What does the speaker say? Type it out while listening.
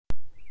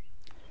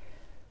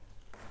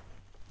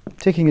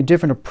taking a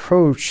different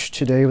approach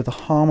today with the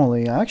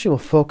homily. I actually will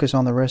focus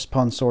on the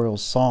responsorial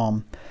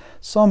psalm,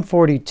 Psalm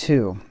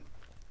 42.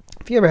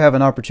 If you ever have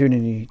an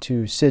opportunity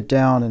to sit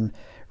down and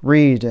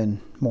read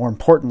and, more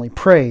importantly,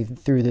 pray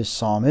through this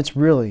psalm, it's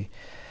really,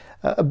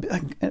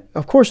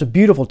 of course, a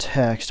beautiful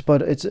text,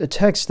 but it's a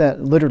text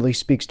that literally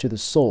speaks to the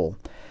soul.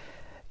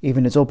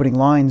 Even its opening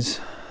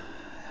lines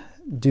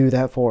do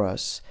that for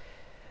us.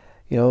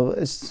 You know,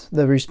 it's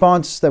the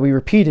response that we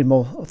repeated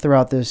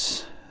throughout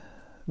this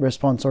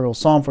responsorial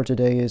psalm for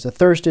today is,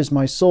 "Athirst is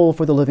my soul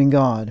for the living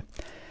God."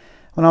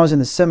 When I was in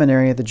the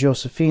seminary at the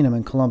Josephinum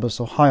in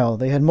Columbus, Ohio,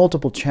 they had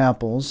multiple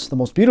chapels. The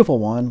most beautiful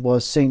one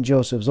was St.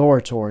 Joseph's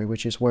Oratory,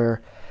 which is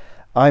where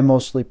I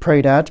mostly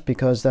prayed at,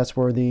 because that's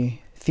where the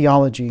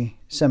theology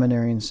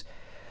seminarians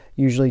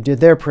usually did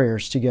their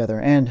prayers together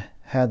and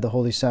had the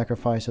holy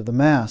sacrifice of the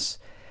Mass.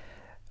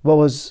 What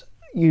was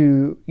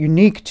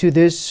unique to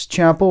this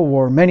chapel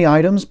were many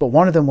items, but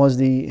one of them was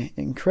the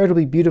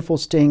incredibly beautiful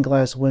stained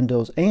glass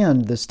windows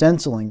and the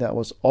stenciling that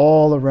was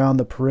all around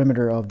the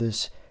perimeter of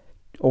this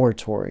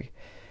oratory.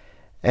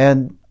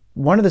 And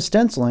one of the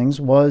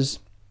stencilings was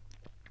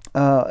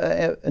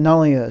not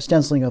only a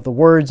stenciling of the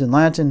words in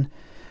Latin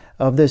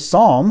of this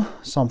psalm,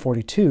 Psalm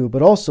 42,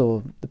 but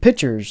also the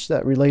pictures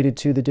that related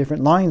to the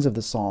different lines of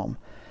the psalm.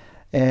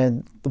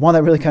 And the one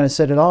that really kind of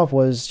set it off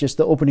was just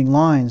the opening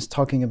lines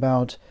talking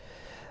about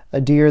a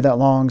deer that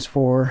longs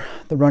for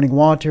the running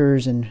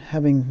waters and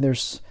having their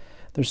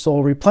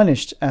soul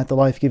replenished at the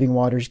life-giving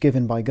waters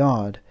given by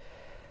God.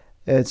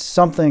 It's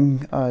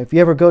something, if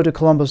you ever go to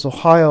Columbus,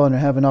 Ohio, and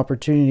have an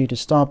opportunity to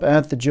stop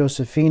at the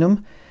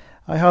Josephinum,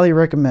 I highly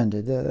recommend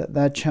it.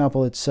 That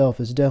chapel itself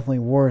is definitely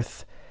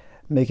worth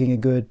making a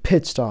good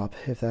pit stop,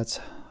 if that's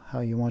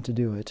how you want to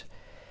do it.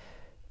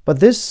 But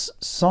this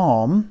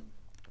psalm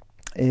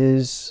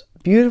is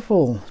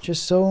beautiful,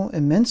 just so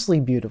immensely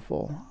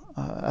beautiful.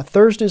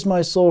 "Athirst is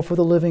my soul for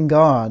the living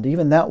God."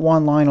 Even that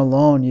one line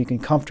alone you can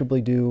comfortably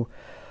do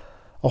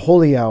a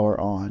holy hour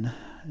on.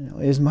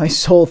 Is my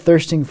soul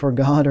thirsting for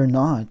God or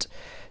not?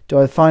 Do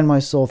I find my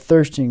soul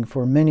thirsting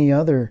for many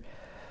other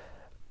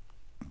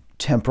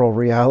temporal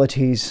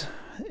realities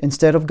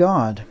instead of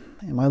God?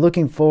 Am I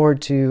looking forward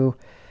to,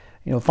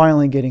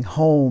 finally getting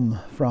home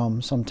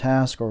from some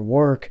task or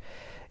work?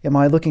 Am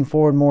I looking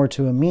forward more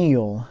to a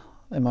meal?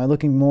 Am I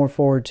looking more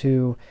forward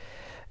to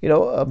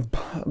a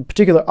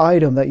particular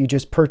item that you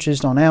just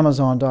purchased on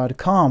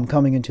Amazon.com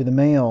coming into the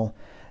mail?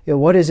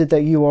 What is it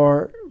that you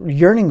are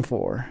yearning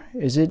for?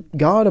 Is it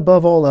God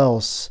above all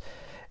else?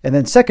 And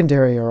then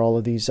secondary are all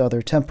of these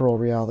other temporal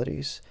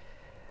realities.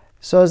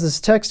 So as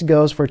this text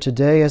goes for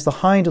today, "As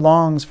the hind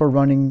longs for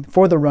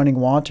the running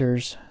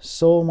waters,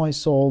 so my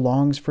soul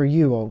longs for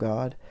you, O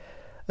God.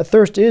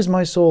 Athirst is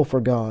my soul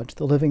for God,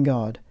 the living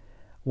God.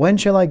 When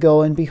shall I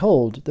go and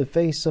behold the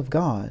face of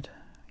God?"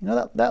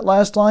 That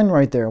last line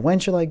right there, "When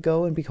shall I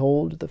go and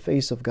behold the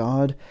face of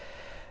God?"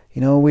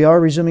 We are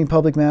resuming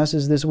public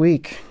masses this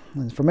week.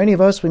 And for many of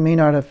us, we may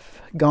not have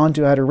gone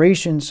to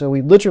adoration, so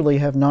we literally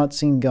have not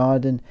seen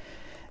God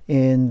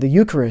in the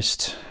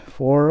Eucharist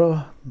for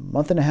a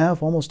month and a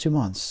half, almost 2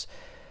 months.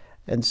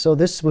 And so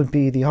this would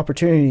be the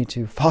opportunity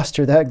to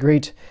foster that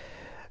great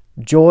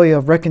joy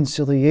of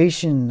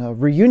reconciliation,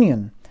 of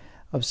reunion,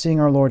 of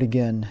seeing our Lord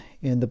again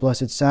in the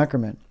Blessed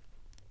Sacrament.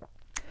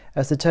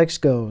 As the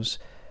text goes,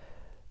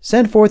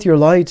 "Send forth your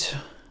light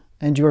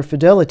and your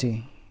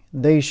fidelity.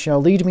 They shall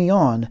lead me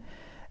on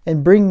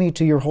and bring me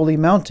to your holy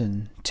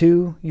mountain,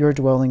 to your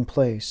dwelling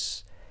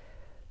place."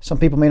 Some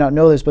people may not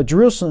know this, but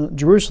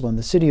Jerusalem,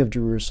 the city of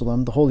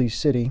Jerusalem, the holy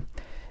city,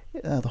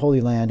 the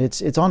Holy Land,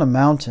 it's on a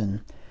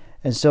mountain.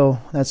 And so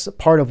that's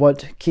part of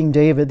what King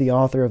David, the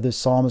author of this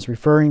psalm, is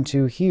referring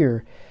to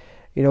here.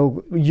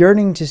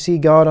 Yearning to see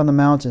God on the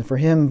mountain, for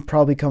him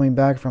probably coming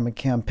back from a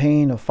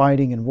campaign of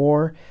fighting and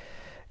war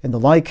and the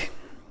like,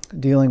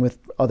 dealing with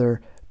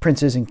other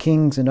princes and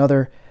kings and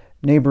other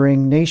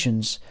neighboring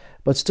nations,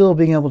 but still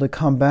being able to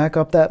come back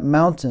up that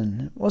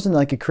mountain. It wasn't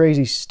like a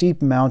crazy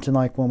steep mountain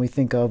like one we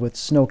think of with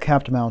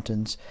snow-capped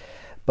mountains,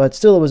 but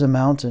still it was a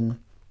mountain.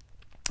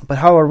 But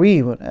how are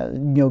we,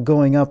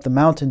 going up the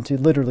mountain to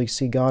literally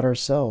see God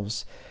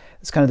ourselves?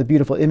 It's kind of the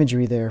beautiful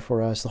imagery there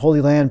for us. The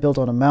Holy Land built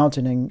on a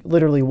mountain, and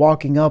literally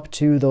walking up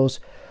to those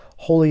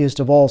holiest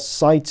of all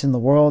sites in the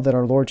world that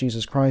our Lord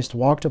Jesus Christ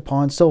walked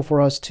upon. So for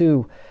us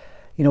too,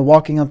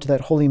 walking up to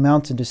that holy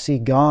mountain to see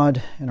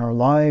God in our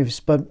lives,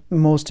 but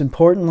most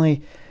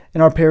importantly, in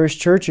our parish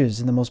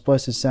churches in the Most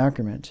Blessed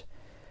Sacrament.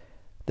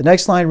 The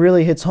next line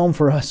really hits home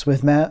for us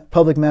with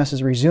public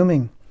masses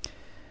resuming.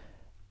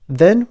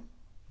 "Then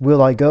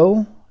will I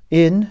go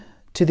in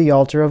to the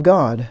altar of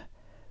God,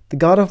 the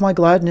God of my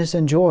gladness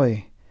and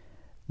joy.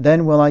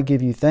 Then will I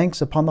give you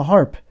thanks upon the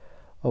harp,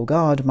 O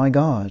God, my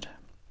God."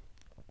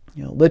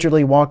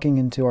 Literally walking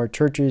into our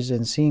churches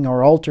and seeing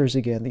our altars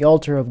again, the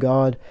altar of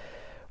God,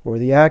 or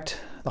the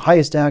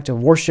highest act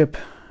of worship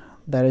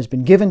that has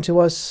been given to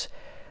us.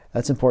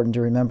 That's important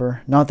to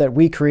remember. Not that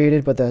we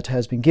created, but that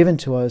has been given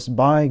to us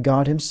by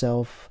God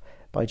himself,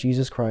 by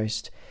Jesus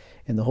Christ,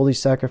 in the holy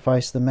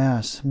sacrifice of the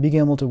Mass. Being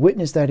able to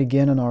witness that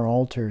again on our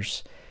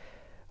altars.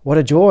 What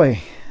a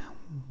joy,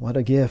 what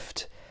a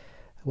gift,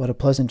 what a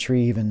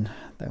pleasantry even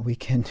that we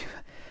can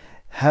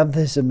have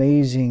this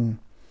amazing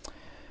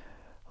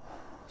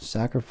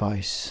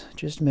sacrifice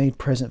just made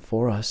present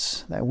for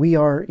us, that we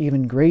are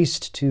even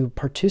graced to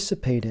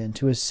participate in,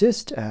 to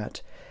assist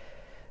at,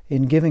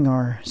 in giving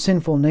our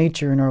sinful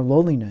nature and our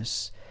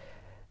lowliness.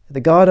 The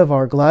God of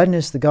our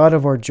gladness, the God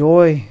of our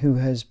joy, who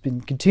has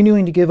been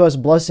continuing to give us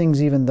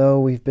blessings even though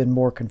we've been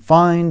more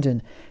confined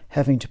and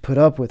having to put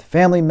up with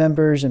family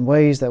members in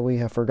ways that we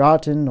have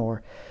forgotten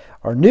or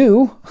are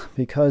new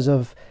because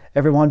of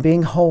everyone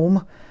being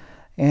home,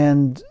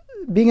 and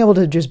being able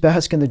to just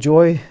bask in the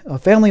joy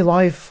of family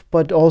life,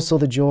 but also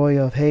the joy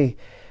of, hey,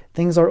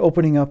 things are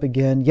opening up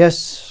again.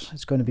 Yes,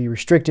 it's going to be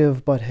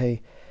restrictive, but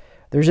hey,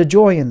 there's a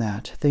joy in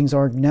that. Things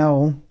are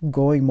now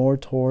going more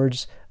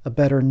towards a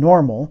better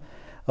normal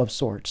of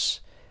sorts.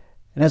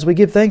 And as we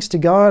give thanks to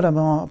God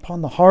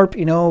upon the harp,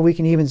 we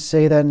can even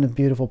say that in a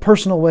beautiful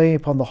personal way,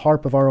 upon the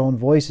harp of our own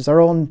voices,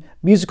 our own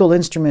musical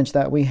instruments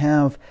that we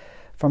have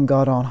from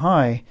God on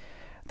high,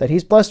 that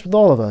He's blessed with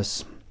all of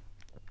us.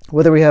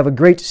 Whether we have a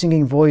great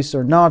singing voice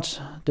or not,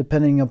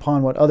 depending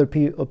upon what other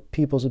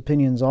people's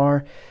opinions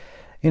are,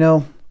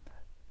 when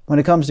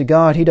it comes to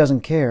God, He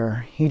doesn't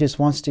care. He just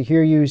wants to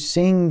hear you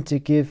sing, to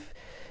give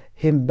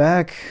Him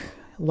back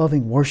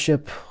loving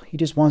worship. He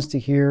just wants to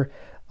hear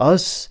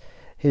us,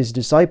 His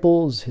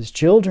disciples, His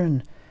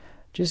children,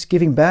 just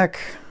giving back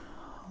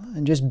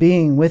and just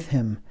being with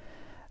Him.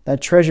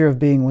 That treasure of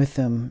being with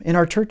Him in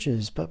our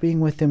churches, but being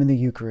with Him in the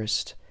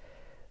Eucharist.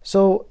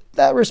 So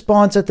that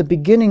response at the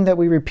beginning that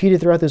we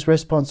repeated throughout this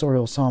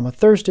responsorial psalm,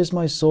 "Athirst is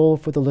my soul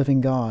for the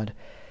living God."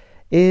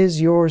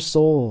 Is your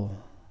soul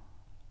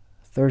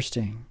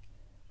thirsting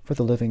for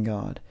the living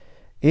God?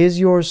 Is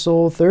your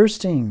soul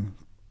thirsting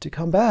to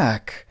come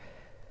back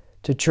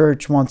to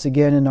church once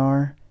again in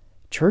our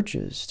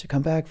churches, to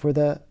come back for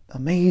that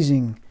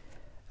amazing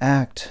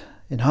act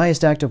and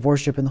highest act of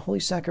worship in the holy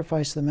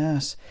sacrifice of the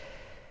Mass?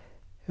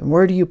 And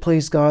where do you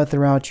place God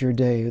throughout your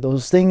day?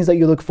 Those things that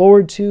you look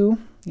forward to,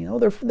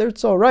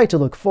 it's all right to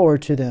look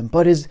forward to them,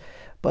 but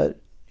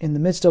in the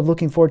midst of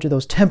looking forward to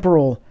those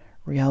temporal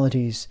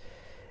realities,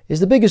 is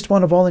the biggest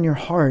one of all in your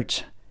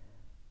heart?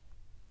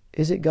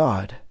 Is it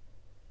God?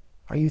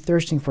 Are you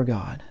thirsting for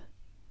God?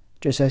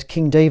 Just as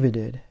King David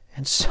did,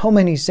 and so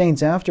many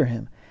saints after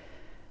him.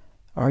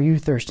 Are you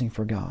thirsting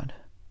for God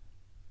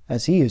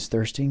as He is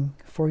thirsting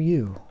for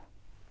you?